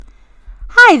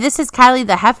Hi, this is Kylie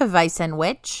the Hefeweizen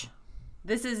Witch.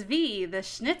 This is V, the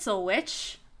Schnitzel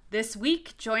Witch. This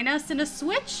week, join us in a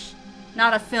switch.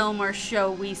 Not a film or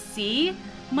show we see,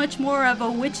 much more of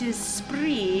a witch's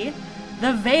spree.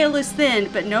 The veil is thin,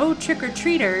 but no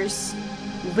trick-or-treaters.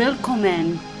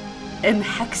 Willkommen im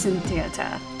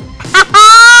Hexentheater.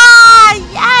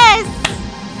 Yes!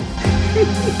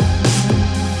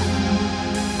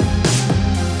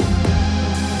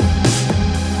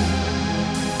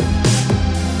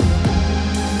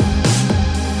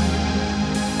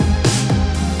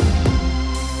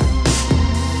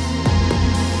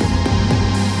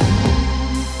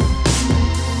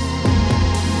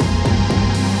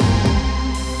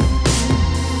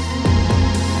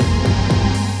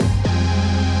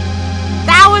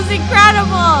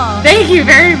 Incredible! Thank you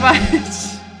very much.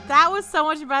 That was so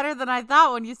much better than I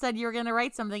thought when you said you were going to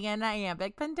write something in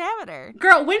iambic pentameter.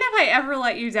 Girl, when have I ever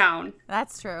let you down?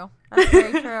 That's true. That's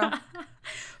very true.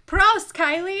 Prost,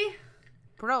 Kylie.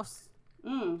 Prost.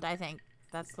 I think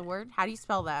that's the word. How do you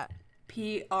spell that?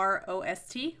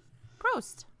 P-R-O-S-T.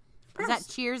 Prost. Is that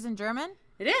cheers in German?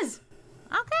 It is.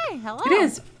 Okay, hello. It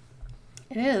is.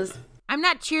 It is. I'm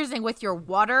not cheersing with your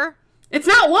water. It's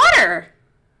not water.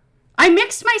 I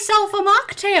mixed myself a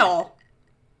mocktail.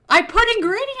 I put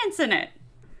ingredients in it.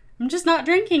 I'm just not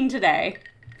drinking today.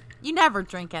 You never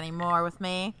drink anymore with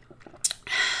me.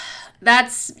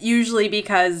 That's usually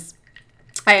because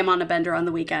I am on a bender on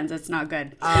the weekends. It's not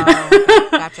good. Oh,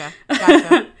 okay.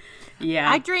 Gotcha. Yeah.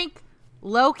 I drink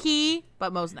low-key,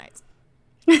 but most nights.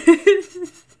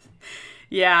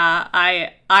 Yeah,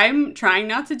 I'm trying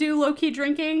not to do low-key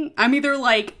drinking. I'm either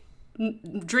like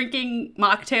drinking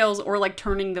mocktails or like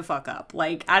turning the fuck up.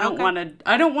 Like I don't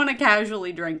want to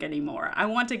casually drink anymore. I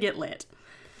want to get lit.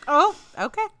 Oh,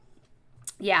 okay.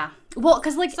 Yeah. Well,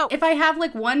 cuz like if I have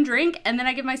like one drink and then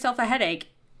I give myself a headache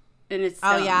and it's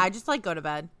Oh yeah, I just like go to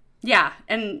bed. Yeah,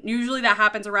 and usually that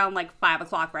happens around like 5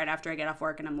 o'clock right after I get off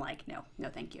work and I'm like, no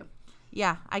thank you.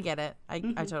 Yeah, I get it. I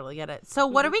totally get it. So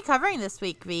what are we covering this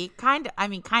week, V? Kind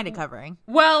of covering.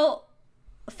 Well,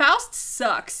 Faust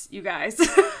sucks, you guys.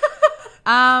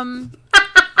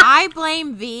 I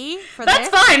blame V for this. That's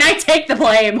fine. I take the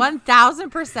blame.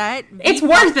 1,000%. It's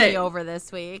worth it. Me over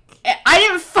this week. I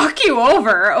didn't fuck you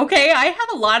over, okay? I have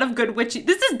a lot of good witchy.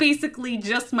 This is basically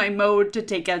just my mode to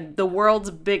take the world's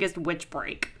biggest witch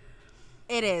break.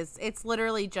 It is. It's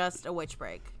literally just a witch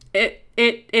break. It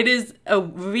is a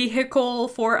vehicle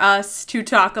for us to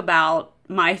talk about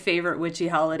my favorite witchy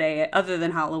holiday other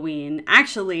than Halloween.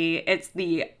 Actually, it's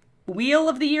the wheel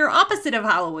of the year opposite of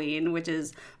Halloween, which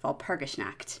is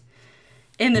Walpurgisnacht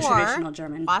in the traditional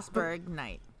German. Schlossberg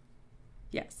Night.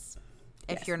 Yes.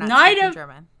 If you're not speaking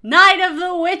German. Night of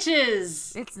the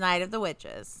Witches. It's Night of the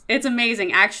Witches. It's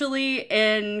amazing. Actually,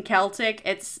 in Celtic,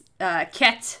 it's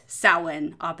Ket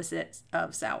Samhain, opposite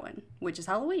of Samhain, which is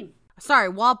Halloween. Sorry,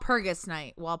 Walpurgis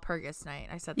Night.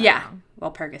 I said that wrong.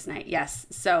 Walpurgis Night. Yes.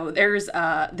 So there's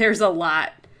a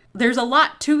lot. There's a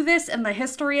lot to this and the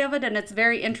history of it, and it's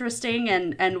very interesting,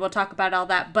 and we'll talk about all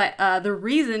that. But the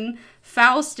reason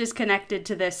Faust is connected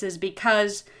to this is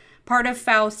because part of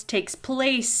Faust takes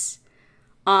place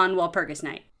on Walpurgis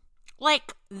Night.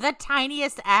 Like, the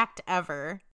tiniest act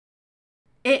ever.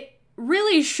 It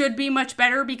really should be much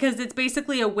better because it's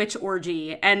basically a witch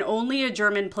orgy, and only a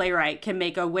German playwright can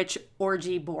make a witch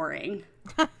orgy boring.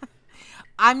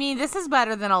 I mean, this is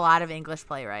better than a lot of English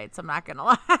playwrights, I'm not gonna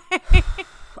lie.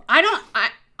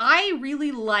 I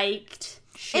really liked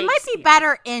Shakespeare. It might be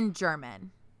better in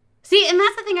German. See, and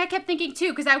that's the thing I kept thinking too,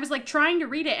 because I was like trying to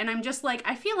read it and I'm just like,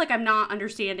 I feel like I'm not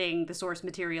understanding the source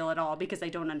material at all because I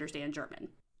don't understand German.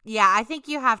 Yeah, I think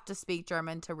you have to speak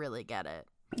German to really get it.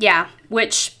 Yeah,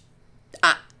 which,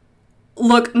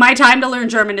 look, my time to learn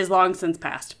German is long since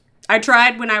past. I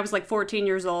tried when I was like 14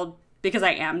 years old because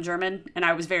I am German and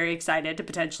I was very excited to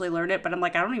potentially learn it, but I'm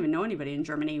like, I don't even know anybody in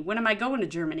Germany. When am I going to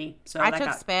Germany? So I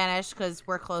took Spanish because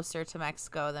we're closer to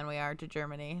Mexico than we are to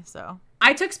Germany, so.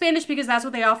 I took Spanish because that's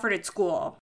what they offered at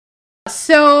school.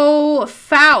 So,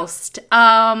 Faust.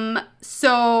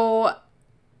 So,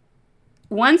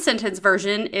 one sentence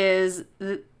version is,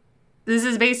 this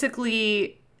is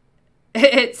basically,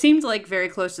 it seems like very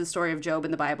close to the story of Job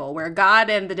in the Bible, where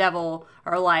God and the devil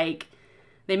are like,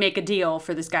 they make a deal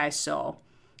for this guy's soul.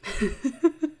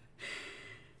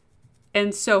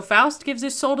 And so Faust gives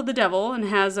his soul to the devil and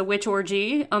has a witch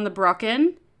orgy on the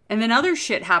Brocken. And then other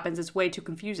shit happens. It's way too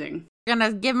confusing. I'm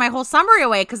going to give my whole summary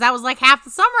away because that was like half the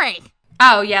summary.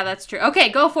 Oh, yeah, that's true. Okay,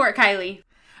 go for it, Kylie.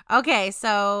 Okay,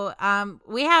 so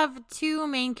we have two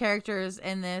main characters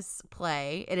in this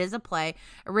play. It is a play.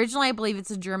 Originally, I believe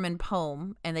it's a German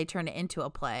poem, and they turned it into a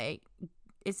play.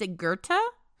 Is it Goethe?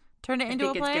 turned it into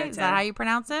a think it's play? Goethe. Is that how you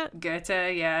pronounce it? Goethe,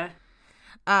 yeah.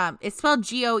 It's spelled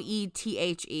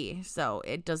Goethe, so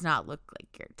it does not look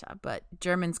like Goethe, but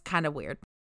German's kind of weird.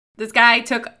 This guy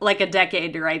took like a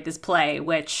decade to write this play,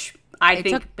 which I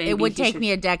think it would take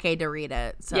me a decade to read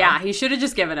it. So. Yeah, he should have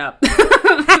just given up.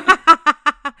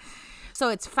 So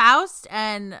it's Faust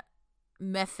and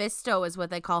Mephisto is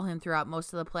what they call him throughout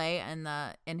most of the play and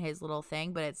in his little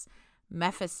thing, but it's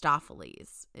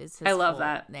Mephistopheles is his I love full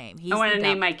that name. I want to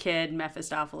name my kid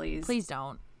Mephistopheles. Please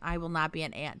don't. I will not be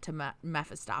an aunt to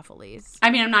Mephistopheles.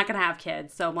 I mean, I'm not going to have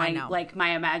kids, so I know. like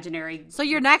my imaginary. So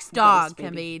your next dog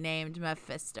can be named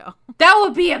Mephisto. That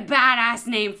would be a badass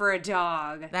name for a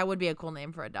dog. That would be a cool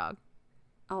name for a dog.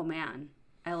 Oh man,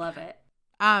 I love it.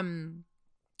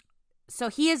 So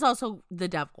he is also the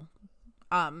devil.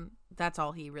 That's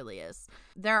all he really is.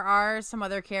 There are some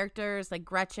other characters like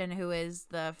Gretchen, who is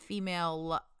the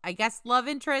female, I guess, love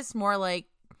interest, more like,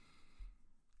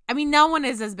 I mean, no one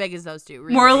is as big as those two,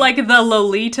 really. More like the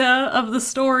Lolita of the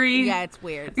story. Yeah, it's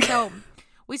weird. So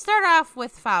we start off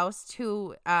with Faust,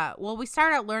 who, we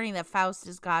start out learning that Faust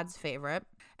is God's favorite.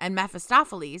 And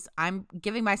Mephistopheles, I'm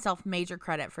giving myself major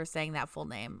credit for saying that full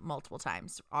name multiple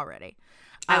times already.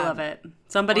 I love it.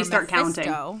 Somebody start Mephisto,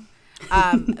 counting.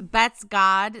 bets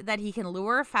God that he can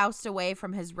lure Faust away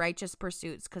from his righteous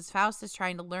pursuits, because Faust is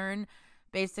trying to learn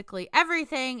basically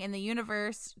everything in the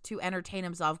universe to entertain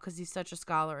himself because he's such a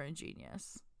scholar and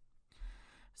genius.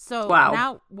 So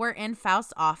now we're in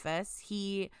Faust's office.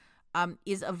 He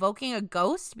is evoking a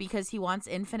ghost because he wants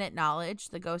infinite knowledge.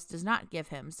 The ghost does not give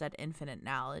him said infinite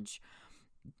knowledge.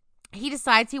 He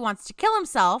decides he wants to kill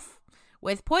himself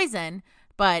with poison,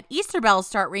 but Easter bells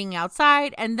start ringing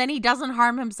outside, and then he doesn't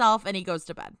harm himself, and he goes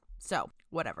to bed. So,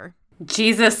 whatever.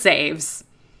 Jesus saves.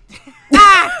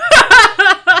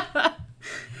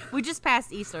 We just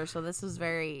passed Easter, so this was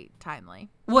very timely.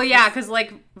 Well, yeah, because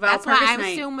like that's why I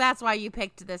assume that's why you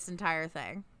picked this entire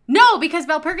thing. No, because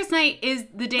Valpurgis Night is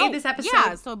the day this episode.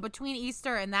 Yeah, so between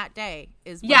Easter and that day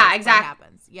is when exactly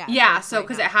happens. Yeah, so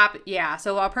because it happened. Yeah,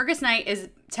 so Valpurgis Night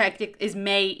is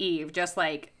May Eve, just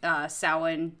like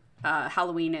Samhain,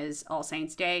 Halloween is All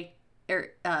Saints Day, or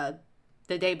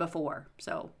the day before.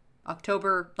 So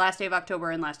October, last day of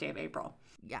October, and last day of April.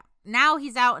 Yeah. Now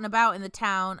he's out and about in the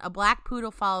town. A black poodle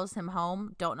follows him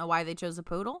home. Don't know why they chose a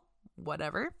poodle.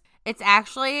 Whatever. It's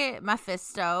actually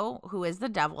Mephisto, who is the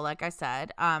devil, like I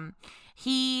said.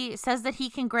 He says that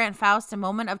he can grant Faust a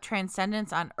moment of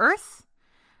transcendence on Earth,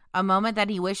 a moment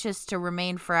that he wishes to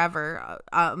remain forever,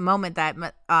 a moment that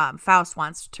Faust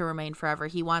wants to remain forever.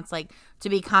 He wants to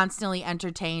be constantly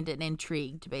entertained and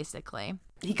intrigued, basically.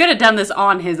 He could have done this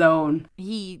on his own.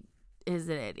 He is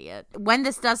an idiot. When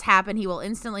this does happen, he will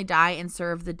instantly die and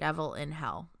serve the devil in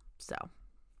hell. So,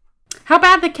 how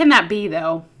bad can that be,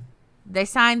 though? They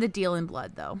signed the deal in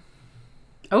blood, though.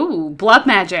 Oh, blood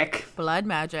magic. Blood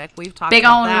magic. We've talked big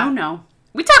about that. No.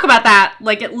 We talk about that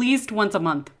at least once a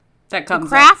month. That comes.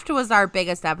 Craft was our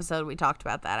biggest episode. We talked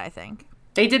about that, I think.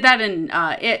 They did that in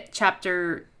It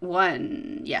Chapter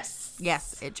 1. Yes.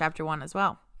 Yes, It Chapter 1 as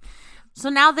well. So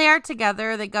now they are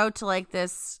together. They go to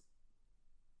this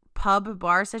pub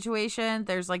bar situation.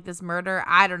 There's this murder.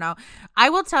 I don't know. I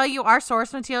will tell you, our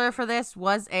source material for this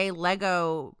was a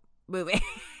Lego movie.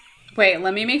 Wait,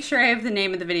 let me make sure I have the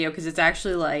name of the video, because it's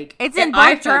actually it's in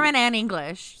both German and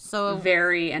English. So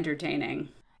very entertaining.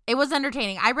 It was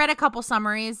entertaining. I read a couple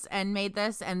summaries and made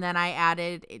this, and then I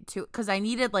added it to, because I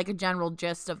needed a general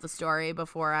gist of the story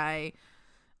before I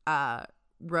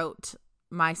wrote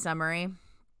my summary.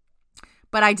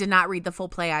 But I did not read the full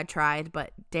play. I tried,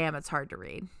 but damn, it's hard to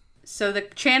read. So the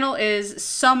channel is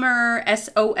Summer,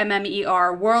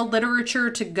 SOMMER, World Literature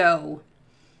to Go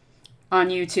on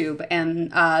YouTube.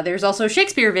 And there's also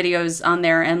Shakespeare videos on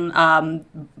there and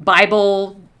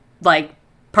Bible,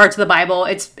 parts of the Bible.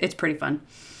 It's pretty fun.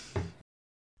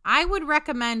 I would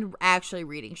recommend actually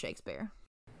reading Shakespeare.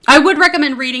 I would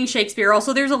recommend reading Shakespeare.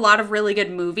 Also, there's a lot of really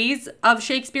good movies of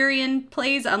Shakespearean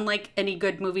plays, unlike any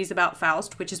good movies about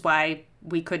Faust, which is why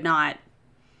we could not.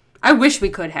 I wish we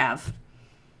could have.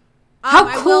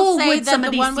 How cool would some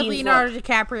of these scenes look? The one with Leonardo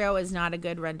DiCaprio is not a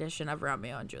good rendition of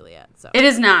Romeo and Juliet. So it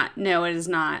is not. No, it is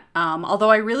not. Although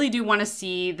I really do want to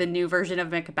see the new version of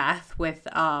Macbeth with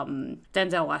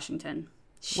Denzel Washington.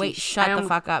 Sheesh. Wait, shut the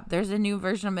fuck up. There's a new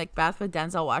version of Macbeth with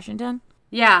Denzel Washington?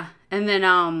 Yeah, and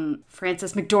then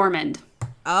Frances McDormand.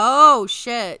 Oh,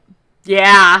 shit.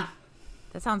 Yeah.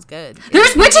 That sounds good.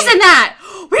 There's witches in that!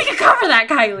 We can cover that,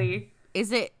 Kylie!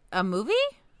 Is it a movie?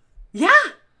 Yeah.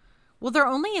 Well, they're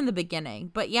only in the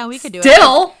beginning, but yeah, we could do it.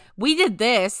 Still. We did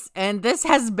this, and this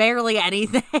has barely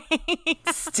anything.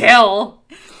 Still.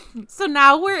 So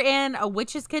now we're in a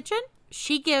witch's kitchen?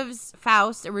 she gives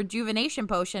Faust a rejuvenation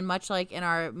potion, much like in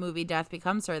our movie Death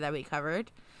Becomes Her that we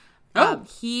covered.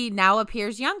 He now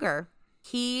appears younger.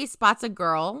 He spots a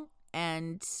girl,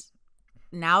 and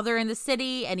now they're in the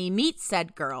city, and he meets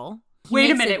said girl. Wait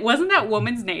a minute. Wasn't that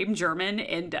woman's name German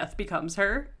in Death Becomes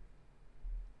Her?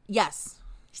 Yes.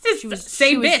 She was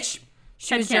bitch.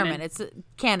 She was German. It's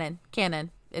canon.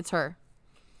 It's her.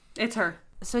 It's her.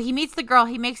 So he meets the girl.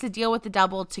 He makes a deal with the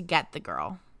devil to get the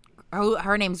girl.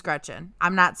 Her name's Gretchen.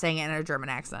 I'm not saying it in a German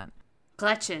accent.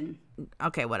 Gretchen.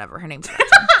 Okay, whatever. Her name's Gretchen.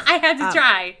 I had to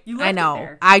try. You left I know. It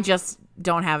there. I just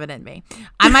don't have it in me.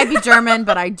 I might be German,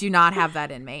 but I do not have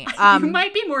that in me. You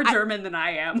might be more German than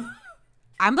I am.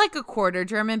 I'm like a quarter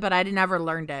German, but I never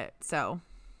learned it. So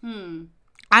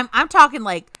I'm talking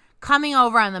like coming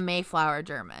over on the Mayflower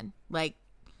German. Like,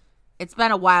 it's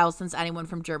been a while since anyone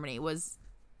from Germany was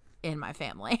in my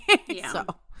family. Yeah. So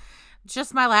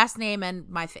just my last name and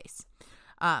my face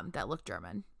that look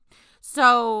German.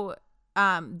 So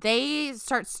they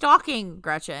start stalking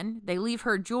Gretchen. They leave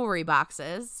her jewelry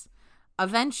boxes.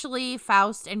 Eventually,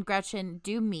 Faust and Gretchen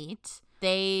do meet.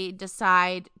 They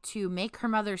decide to make her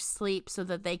mother sleep so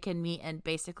that they can meet and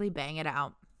basically bang it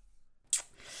out.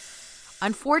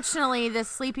 Unfortunately, this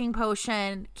sleeping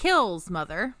potion kills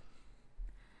Mother.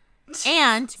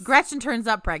 And Gretchen turns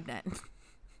up pregnant.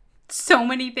 So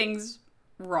many things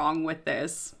wrong with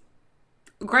this.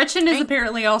 Gretchen is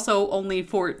apparently also only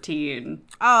 14.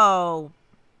 Oh,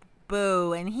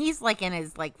 boo. And he's like in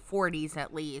his like 40s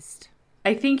at least.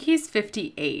 I think he's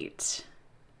 58.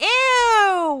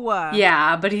 Ew!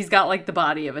 Yeah, but he's got like the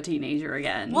body of a teenager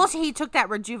again. Well, he took that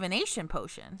rejuvenation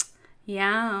potion.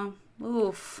 Yeah.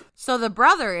 Oof. So the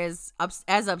brother is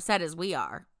as upset as we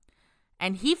are.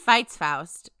 And he fights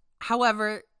Faust.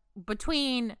 However,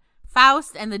 between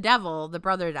Faust and the devil, the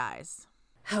brother dies.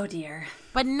 Oh, dear.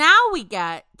 But now we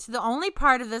get to the only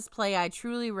part of this play I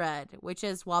truly read, which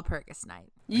is Walpurgis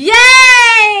Night.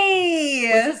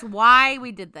 Yay! Which is why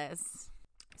we did this.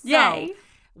 So, Yay.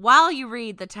 while you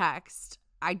read the text,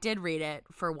 I did read it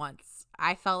for once.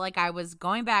 I felt like I was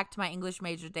going back to my English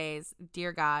major days.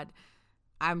 Dear God,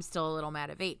 I'm still a little mad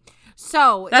at Fate.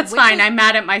 So that's fine. I'm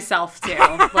mad at myself too.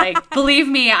 Like, believe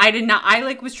me, I did not. I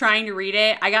like was trying to read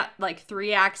it. I got like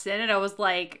 3 acts in, and I was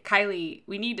like, Kylie,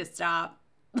 we need to stop.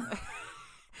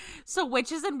 So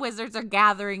witches and wizards are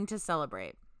gathering to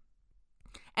celebrate.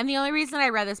 And the only reason I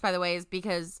read this, by the way, is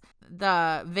because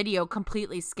the video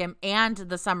completely and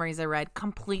the summaries I read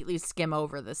completely skim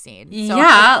over the scene. So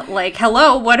yeah, like,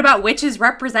 hello, what about witches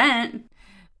represent?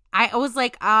 I was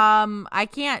like, I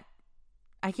can't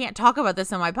talk about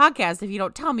this on my podcast if you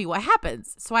don't tell me what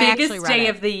happens. So I actually read day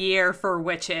of the year for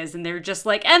witches, and they're just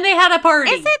like, and they had a party.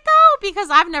 Is it though? Because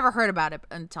I've never heard about it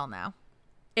until now.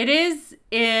 It is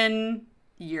in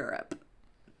Europe.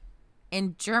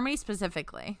 In Germany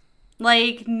specifically.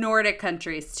 Like Nordic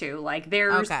countries too. Like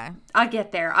there's okay. I'll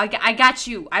get there. I got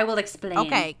you. I will explain.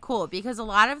 Okay, cool. Because a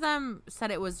lot of them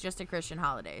said it was just a Christian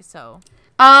holiday, so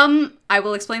I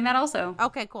will explain that also.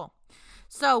 Okay, cool.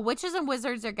 So witches and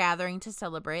wizards are gathering to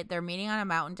celebrate. They're meeting on a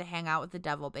mountain to hang out with the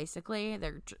devil, basically.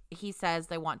 He says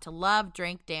they want to love,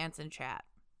 drink, dance, and chat.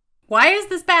 Why is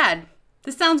this bad?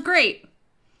 This sounds great.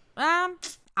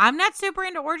 I'm not super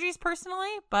into orgies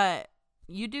personally, but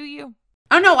you do you.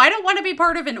 Oh no, I don't want to be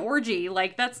part of an orgy.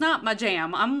 Like, that's not my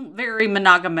jam. I'm very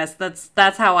monogamous.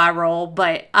 That's how I roll.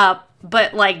 But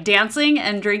like dancing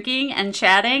and drinking and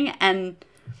chatting and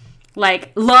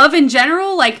like love in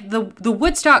general, like the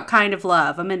Woodstock kind of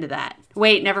love. I'm into that.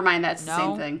 Wait, never mind. That's the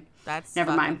same thing. That's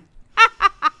never mind.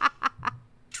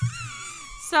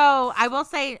 So I will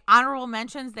say honorable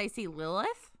mentions. They see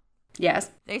Lilith.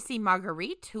 Yes. They see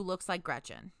Marguerite, who looks like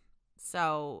Gretchen.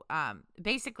 So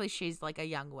basically she's like a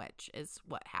young witch is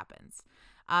what happens.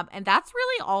 And that's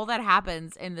really all that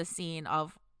happens in the scene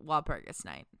of Walpurgis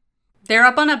Night. They're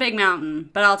up on a big mountain,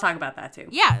 but I'll talk about that too.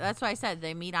 Yeah, that's why I said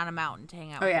they meet on a mountain to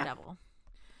hang out with the devil.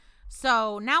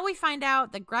 So now we find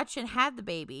out that Gretchen had the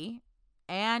baby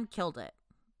and killed it.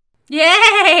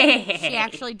 Yay! She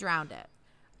actually drowned it.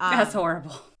 That's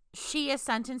horrible. She is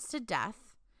sentenced to death.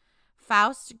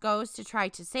 Faust goes to try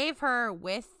to save her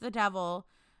with the devil.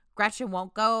 Gretchen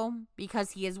won't go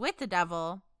because he is with the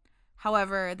devil.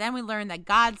 However, then we learn that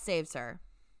God saves her.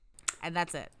 And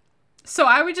that's it. So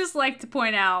I would just like to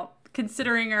point out,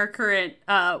 considering our current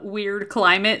weird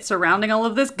climate surrounding all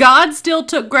of this, God still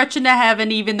took Gretchen to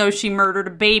heaven even though she murdered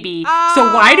a baby. Oh, so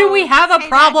why do we have a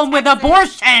problem with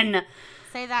abortion?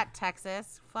 Say that,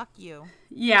 Texas. Fuck you.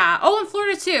 Yeah. Oh, in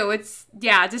Florida too.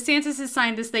 DeSantis has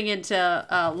signed this thing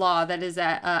into law that is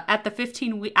at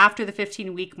the after the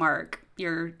 15-week mark,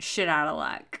 you're shit out of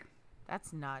luck.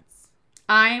 That's nuts.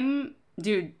 I'm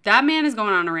Dude, that man is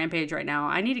going on a rampage right now.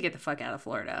 I need to get the fuck out of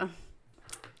Florida.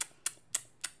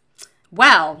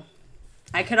 Well,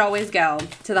 I could always go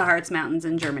to the Harz Mountains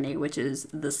in Germany, which is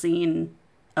the scene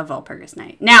of Walpurgis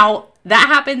Night. Now, that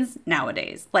happens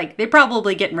nowadays. Like, they're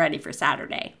probably getting ready for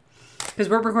Saturday. Because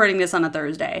we're recording this on a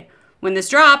Thursday. When this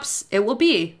drops, it will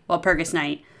be Walpurgis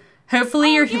Night.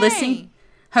 Hopefully you're listening.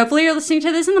 Hopefully you're listening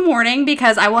to this in the morning,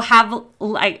 because I will have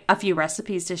like a few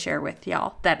recipes to share with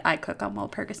y'all that I cook on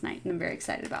Walpurgis Night, and I'm very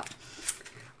excited about.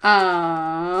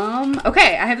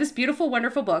 Okay, I have this beautiful,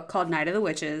 wonderful book called Night of the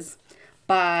Witches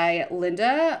by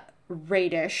Linda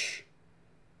Radish,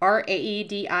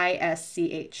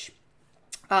 Raedisch.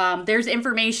 There's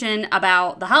information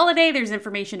about the holiday. There's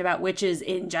information about witches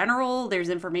in general. There's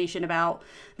information about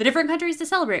the different countries to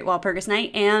celebrate Walpurgis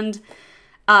Night and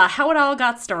how it all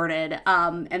got started.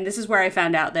 And this is where I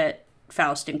found out that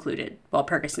Faust included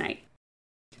Walpurgis Night.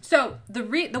 So the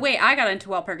way I got into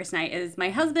Walpurgis Night is my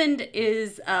husband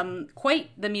is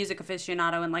quite the music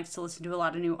aficionado and likes to listen to a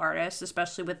lot of new artists,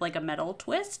 especially with like a metal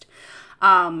twist.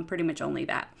 Pretty much only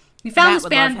that. He found Matt this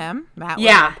band. Love him. Matt would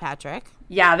love Patrick.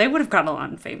 Yeah, they would have got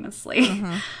along famously.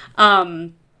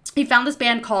 He found this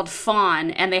band called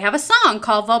Fawn, and they have a song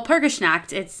called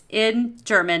Walpurgisnacht. It's in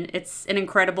German. It's an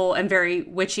incredible and very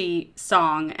witchy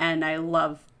song, and I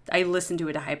listened to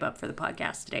it to hype up for the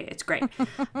podcast today. It's great.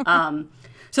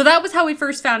 So that was how we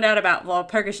first found out about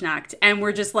Walpurgisnacht, and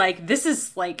we're just like, this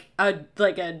is like a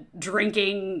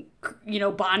drinking,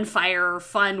 bonfire,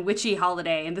 fun, witchy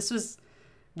holiday, and this was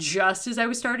just as I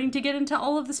was starting to get into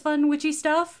all of this fun, witchy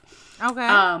stuff.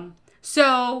 Okay.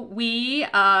 So we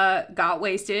got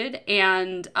wasted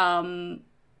and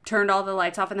turned all the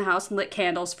lights off in the house and lit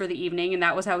candles for the evening, and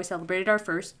that was how we celebrated our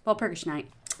first Walpurgis Night.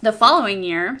 The following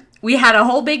year, we had a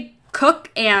whole big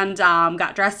cook and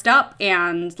got dressed up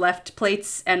and left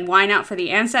plates and wine out for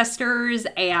the ancestors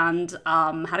and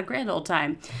had a grand old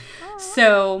time. Aww.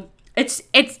 So it's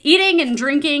eating and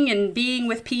drinking and being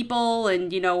with people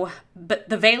and, but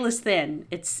the veil is thin.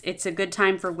 It's a good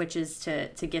time for witches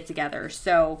to get together.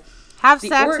 So have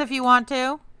sex if you want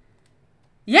to.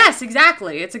 Yes,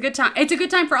 exactly. It's a good time. It's a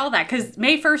good time for all that, because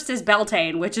May 1st is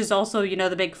Beltane, which is also,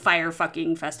 the big fire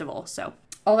fucking festival. So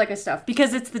all that good stuff,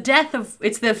 because it's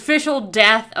the official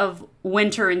death of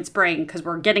winter and spring, because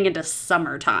we're getting into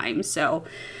summertime. So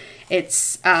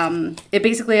it's it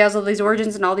basically has all these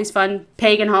origins and all these fun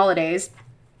pagan holidays.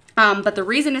 But the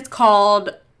reason it's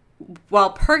called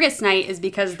Walpurgis Night is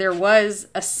because there was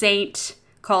a saint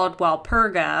called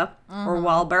Walpurga or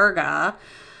Walburga.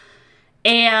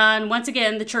 And once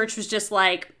again, the church was just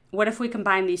like, what if we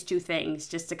combine these two things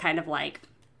just to kind of like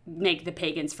make the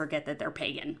pagans forget that they're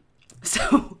pagan?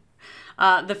 So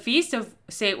the feast of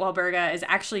Saint Walburga is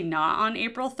actually not on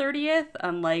April 30th,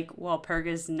 unlike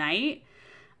Walpurgis Night.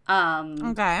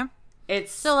 Okay.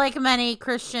 It's so like many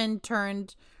Christian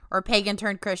turned or pagan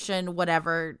turned Christian,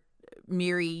 whatever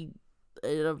myriad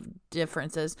of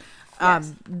differences.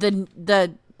 Yes.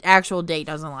 The actual date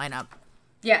doesn't line up.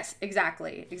 Yes,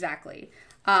 exactly.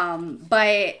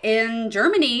 But in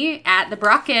Germany at the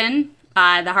Brocken,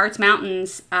 the Harz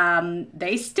Mountains,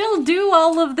 they still do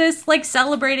all of this like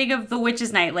celebrating of the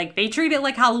Witches' Night. Like they treat it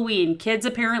like Halloween. Kids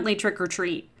apparently trick or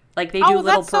treat. Like they do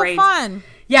little parades. So fun.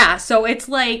 Yeah, so it's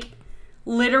like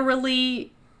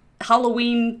literally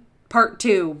Halloween part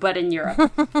 2, but in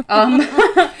Europe.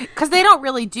 Because they don't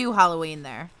really do Halloween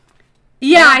there.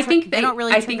 Yeah, I think they don't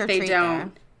really. I think they don't.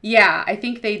 There. Yeah, I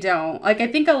think they don't. Like, I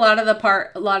think a lot of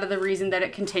the reason that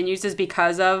it continues is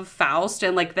because of Faust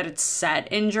and like that it's set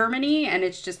in Germany and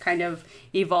it's just kind of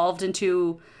evolved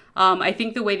into. I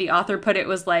think the way the author put it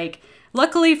was like,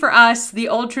 luckily for us, the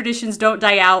old traditions don't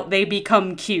die out; they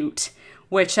become cute,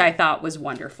 which I thought was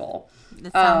wonderful.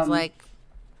 It sounds like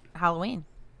Halloween.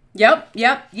 Yep,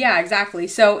 yeah, exactly.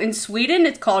 So in Sweden,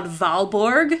 it's called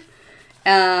Valborg.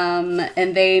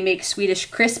 And they make Swedish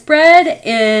crisp bread.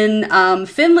 In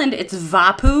Finland, it's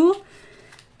Vapu.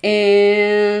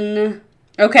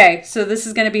 Okay, so this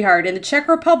is going to be hard. In the Czech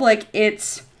Republic,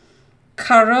 it's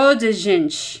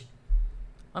Karodzinch.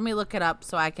 Let me look it up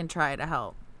so I can try to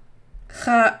help.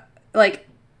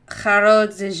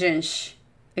 Karodzinch,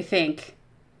 I think.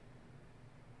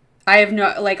 I have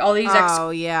no, like, all these...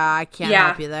 yeah, I can't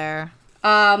help you there.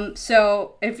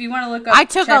 So if you want to look up... I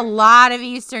took a lot of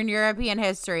Eastern European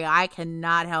history. I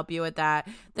cannot help you with that.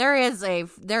 There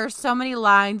are so many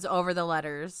lines over the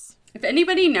letters. If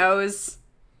anybody knows...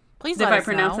 Please let us know. If I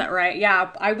pronounce that right.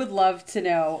 Yeah, I would love to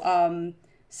know.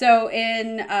 So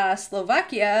in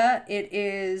Slovakia, it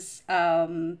is...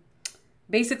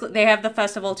 basically, they have the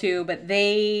festival too, but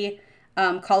they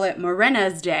call it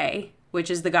Morena's Day,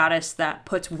 which is the goddess that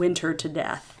puts winter to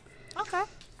death. Okay.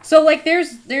 So, like,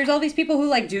 there's all these people who,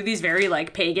 like, do these very,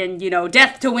 like, pagan, you know,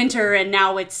 death to winter, and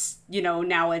now it's, you know,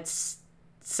 now it's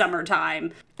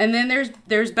summertime. And then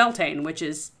there's Beltane, which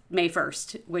is May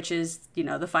 1st, which is, you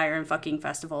know, the fire and fucking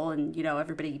festival, and, you know,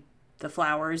 everybody, the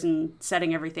flowers and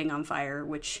setting everything on fire,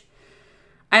 which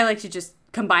I like to just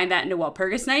combine that into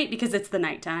Walpurgis Night because it's the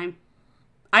nighttime.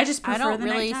 I just prefer the nighttime. I don't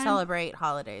really celebrate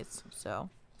holidays, so.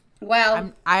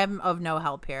 Well. I'm of no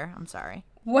help here. I'm sorry.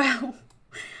 Well,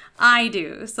 I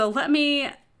do. So let me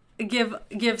give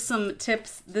some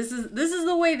tips. This is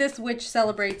the way this witch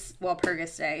celebrates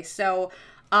Walpurgis Day. So,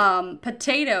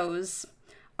 potatoes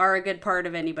are a good part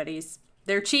of anybody's.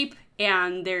 They're cheap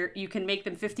and you can make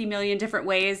them 50 million different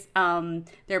ways.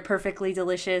 They're perfectly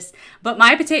delicious. But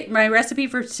my recipe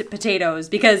for potatoes,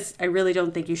 because I really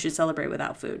don't think you should celebrate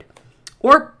without food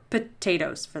or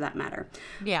potatoes for that matter.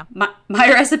 Yeah. My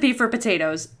recipe for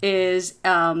potatoes is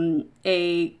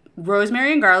a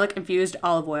rosemary and garlic infused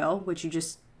olive oil, which you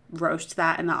just roast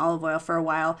that in the olive oil for a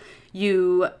while.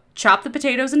 You chop the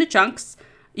potatoes into chunks.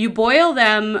 You boil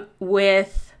them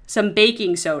with some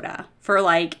baking soda for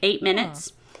like 8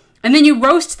 minutes. And then you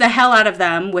roast the hell out of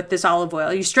them with this olive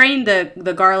oil. You strain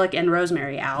the garlic and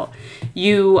rosemary out.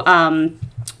 You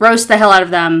roast the hell out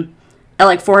of them at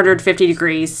like 450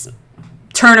 degrees.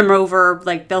 Turn them over,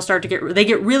 like they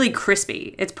get really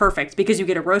crispy. It's perfect because you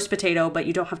get a roast potato, but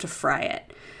you don't have to fry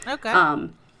it. Okay.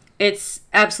 It's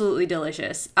absolutely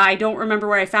delicious. I don't remember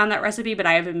where I found that recipe, but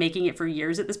I have been making it for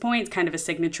years at this point. It's kind of a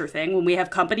signature thing. When we have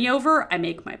company over, I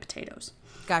make my potatoes.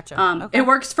 Gotcha. Okay. It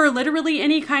works for literally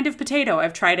any kind of potato.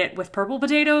 I've tried it with purple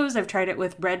potatoes. I've tried it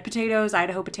with red potatoes,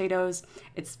 Idaho potatoes.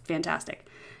 It's fantastic.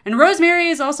 And rosemary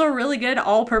is also a really good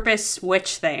all-purpose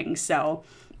witch thing, so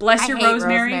bless your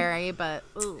rosemary. Rosemary, but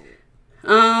ooh.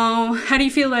 Oh, how do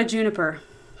you feel about juniper?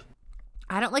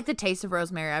 I don't like the taste of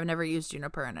rosemary. I've never used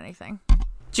juniper in anything.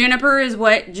 Juniper is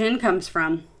what gin comes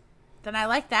from. Then I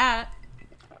like that.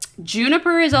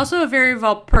 Juniper is also a very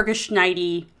Walpurgis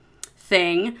nighty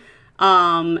thing.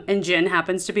 And gin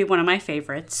happens to be one of my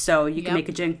favorites. So you can make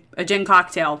a gin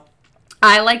cocktail.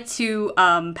 I like to,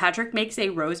 Patrick makes a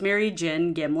rosemary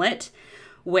gin gimlet,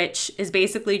 which is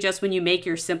basically just when you make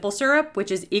your simple syrup,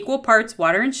 which is equal parts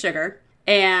water and sugar,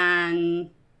 and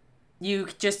you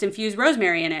just infuse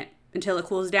rosemary in it until it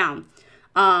cools down.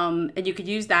 And you could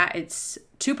use that. It's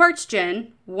 2 parts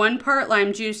gin, 1 part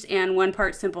lime juice, and 1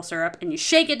 part simple syrup. And you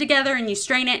shake it together and you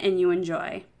strain it and you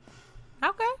enjoy.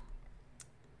 Okay.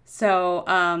 So,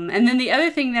 and then the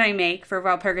other thing that I make for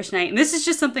Walpurgis Night, and this is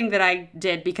just something that I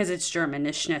did because it's German,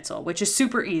 is schnitzel, which is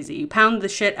super easy. You pound the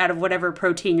shit out of whatever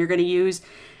protein you're going to use,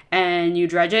 and you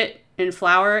dredge it in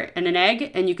flour and an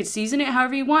egg, and you can season it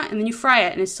however you want, and then you fry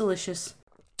it, and it's delicious.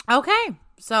 Okay.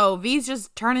 So, V's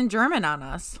just turning German on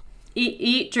us.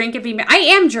 Eat, drink, and be merry. I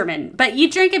am German, but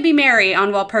eat, drink, and be merry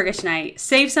on Walpurgis Night.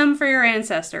 Save some for your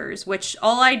ancestors, which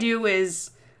all I do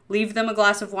is leave them a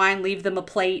glass of wine, leave them a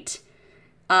plate,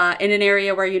 in an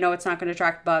area where you know it's not going to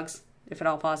attract bugs, if at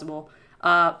all possible.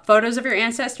 Photos of your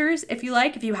ancestors, if you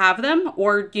like, if you have them,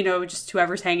 or, you know, just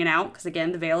whoever's hanging out, because,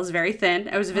 again, the veil is very thin.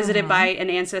 I was visited by an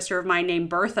ancestor of mine named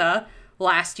Bertha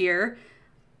last year.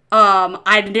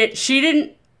 She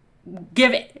didn't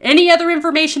give any other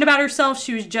information about herself.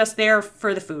 She was just there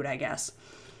for the food, I guess,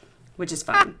 which is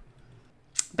fun.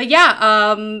 But,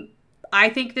 yeah, I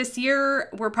think this year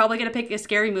we're probably going to pick a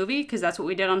scary movie, because that's what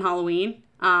we did on Halloween.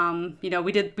 You know,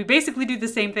 we basically do the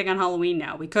same thing on Halloween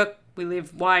now. We cook, we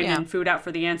leave wine and food out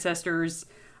for the ancestors.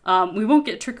 We won't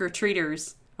get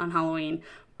trick-or-treaters on Halloween.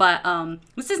 But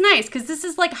this is nice, because this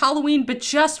is like Halloween, but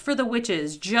just for the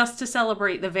witches, just to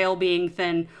celebrate the veil being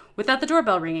thin without the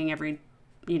doorbell ringing every,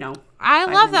 you know, I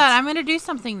love that. I'm going to do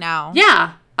something now.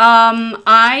 Yeah.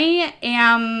 I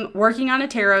am working on a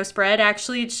tarot spread.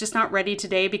 Actually, it's just not ready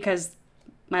today because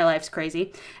my life's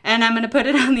crazy. And I'm going to put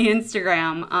it on the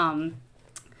Instagram.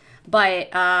 But,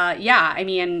 yeah, I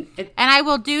mean... and I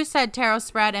will do said tarot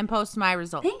spread and post my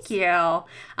results. Thank you.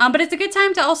 But it's a good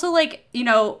time to also, like, you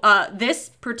know, this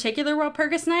particular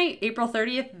Walpurgis Night, April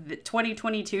 30th,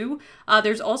 2022,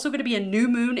 there's also going to be a new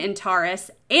moon in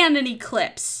Taurus and an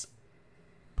eclipse.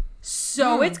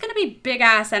 So it's going to be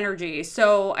big-ass energy.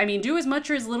 So, I mean, do as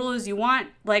much or as little as you want.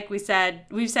 Like we've said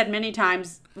many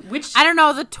times. I don't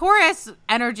know. The Taurus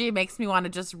energy makes me want to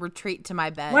just retreat to my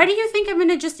bed. Why do you think I'm going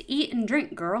to just eat and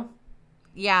drink, girl?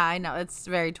 Yeah, I know. It's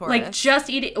very Taurus. Like,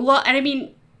 just eat it. Well, and I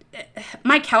mean,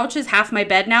 my couch is half my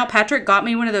bed now. Patrick got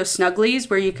me one of those snugglies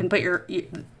where you can put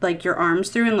your arms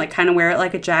through and, like, kind of wear it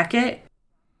like a jacket.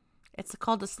 It's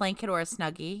called a slanket or a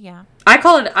snuggie, yeah. I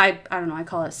call it, I don't know, I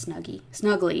call it snuggie.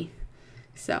 Snuggly.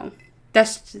 So,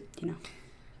 that's, you know.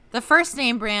 The first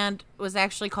name brand was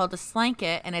actually called a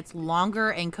Slanket, and it's longer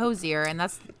and cozier, and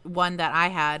that's one that I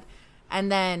had. And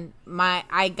then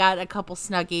I got a couple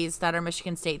Snuggies that are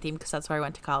Michigan State themed because that's where I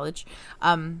went to college.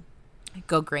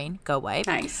 Go green, go white.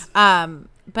 Nice.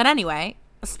 But anyway,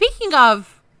 speaking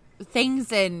of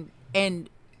things in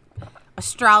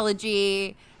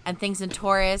astrology and things in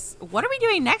Taurus, what are we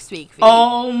doing next week, V?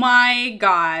 Oh my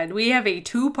God. We have a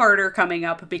 2-parter coming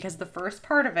up because the first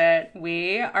part of it,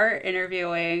 we are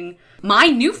interviewing my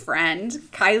new friend,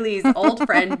 Kylie's old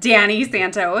friend, Danny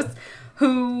Santos,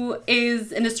 who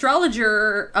is an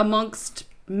astrologer amongst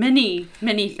many,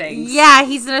 many things. Yeah,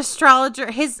 he's an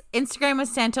astrologer. His Instagram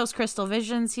is Santos Crystal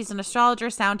Visions. He's an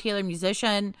astrologer, sound healer,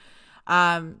 musician.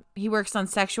 He works on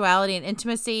sexuality and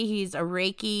intimacy. He's a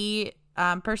Reiki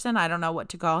person. I don't know what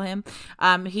to call him.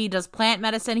 He does plant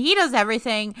medicine. He does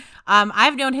everything.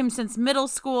 I've known him since middle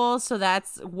school, so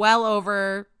that's well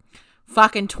over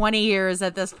fucking 20 years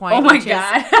at this point. Oh my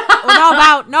God.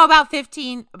 About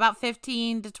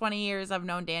 15 to 20 years I've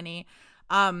known Danny.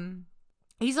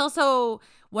 He's also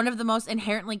one of the most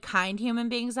inherently kind human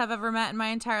beings I've ever met in my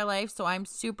entire life, so I'm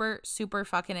super, super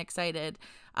fucking excited.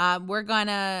 We're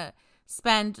gonna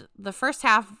spend the first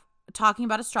half talking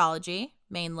about astrology,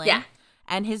 mainly,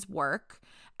 and his work,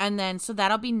 and then, so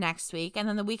that'll be next week, and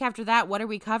then the week after that, what are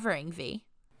we covering, V?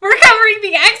 We're covering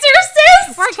The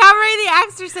Exorcist! We're covering The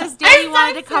Exorcist. Danny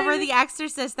wanted to cover The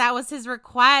Exorcist. That was his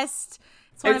request.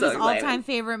 It's one of his all-time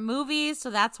favorite movies, so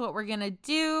that's what we're gonna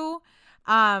do.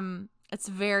 It's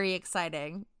very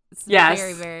exciting. It's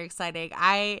very, very exciting.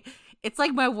 It's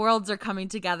like my worlds are coming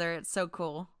together. It's so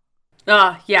cool.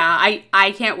 Yeah,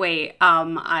 I can't wait.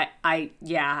 I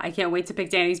can't wait to pick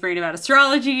Danny's brain about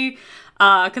astrology,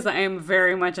 because I am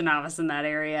very much a novice in that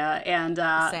area, and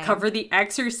cover The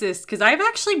Exorcist, because I've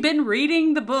actually been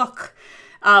reading the book,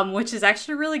 which is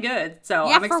actually really good. So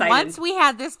I'm excited. For once we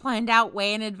had this planned out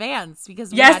way in advance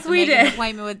because we had to make an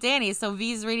appointment with Danny. So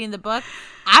V's reading the book.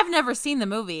 I've never seen the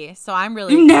movie, so I'm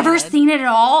really excited. Never seen it at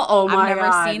all? Oh my God. I've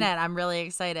never seen it. I'm really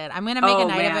excited. I'm going to make a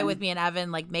night of it with me and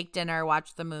Evan, like make dinner,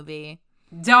 watch the movie.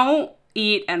 Don't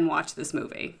eat and watch this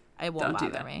movie. It won't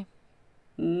bother me.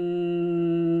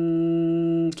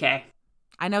 Okay.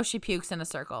 I know she pukes in a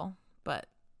circle, but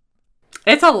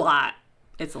it's a lot.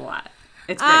 It's great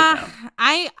though.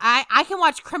 I can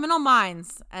watch Criminal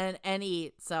Minds and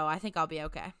eat, so I think I'll be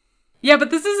okay. Yeah, but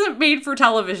this isn't made for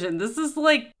television. This is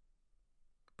like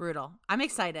brutal. I'm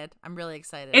excited. I'm really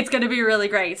excited. It's going to be really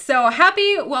great. So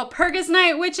happy Walpurgis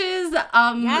Night, witches.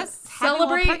 Yes,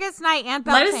 celebrate happy Walpurgis Night and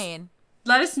Beltane.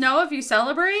 Let us know if you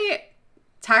celebrate.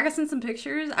 Tag us in some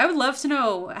pictures. I would love to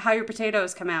know how your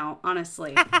potatoes come out,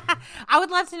 honestly. I would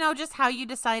love to know just how you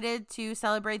decided to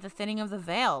celebrate the thinning of the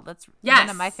veil. That's one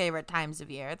of my favorite times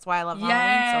of year. It's why I love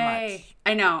Halloween so much.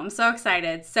 I know. I'm so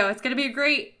excited. So it's going to be a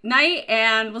great night,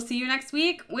 and we'll see you next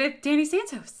week with Danny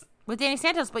Santos.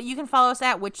 But you can follow us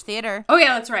at Witch Theater. Oh,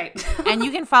 yeah, that's right. And you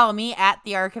can follow me at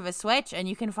The Archivist Witch, and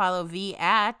you can follow V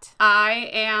at... I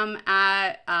am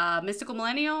at Mystical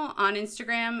Millennial on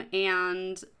Instagram,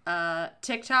 and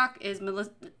TikTok is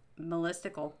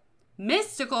Mystical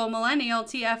Millennial,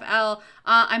 TFL.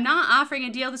 I'm not offering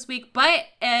a deal this week, but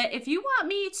if you want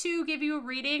me to give you a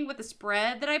reading with a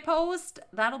spread that I post,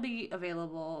 that'll be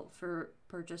available for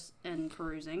purchase and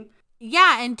perusing.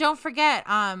 Yeah, and don't forget,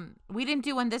 we didn't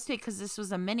do one this week because this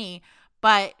was a mini,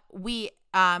 but we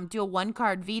do a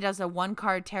 1-card. V does a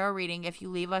 1-card tarot reading if you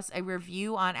leave us a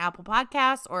review on Apple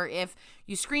Podcasts, or if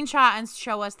you screenshot and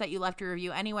show us that you left a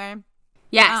review anywhere.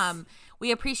 Yes. We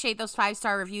appreciate those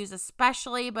 5-star reviews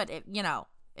especially, but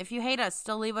if you hate us,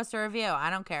 still leave us a review.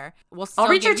 I don't care. I'll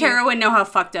read your tarot and know how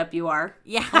fucked up you are.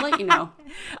 Yeah. I'll let you know.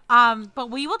 But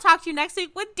we will talk to you next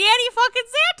week with Danny fucking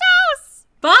Santos.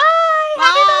 Bye!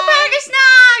 Happy Walpurgis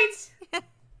Night!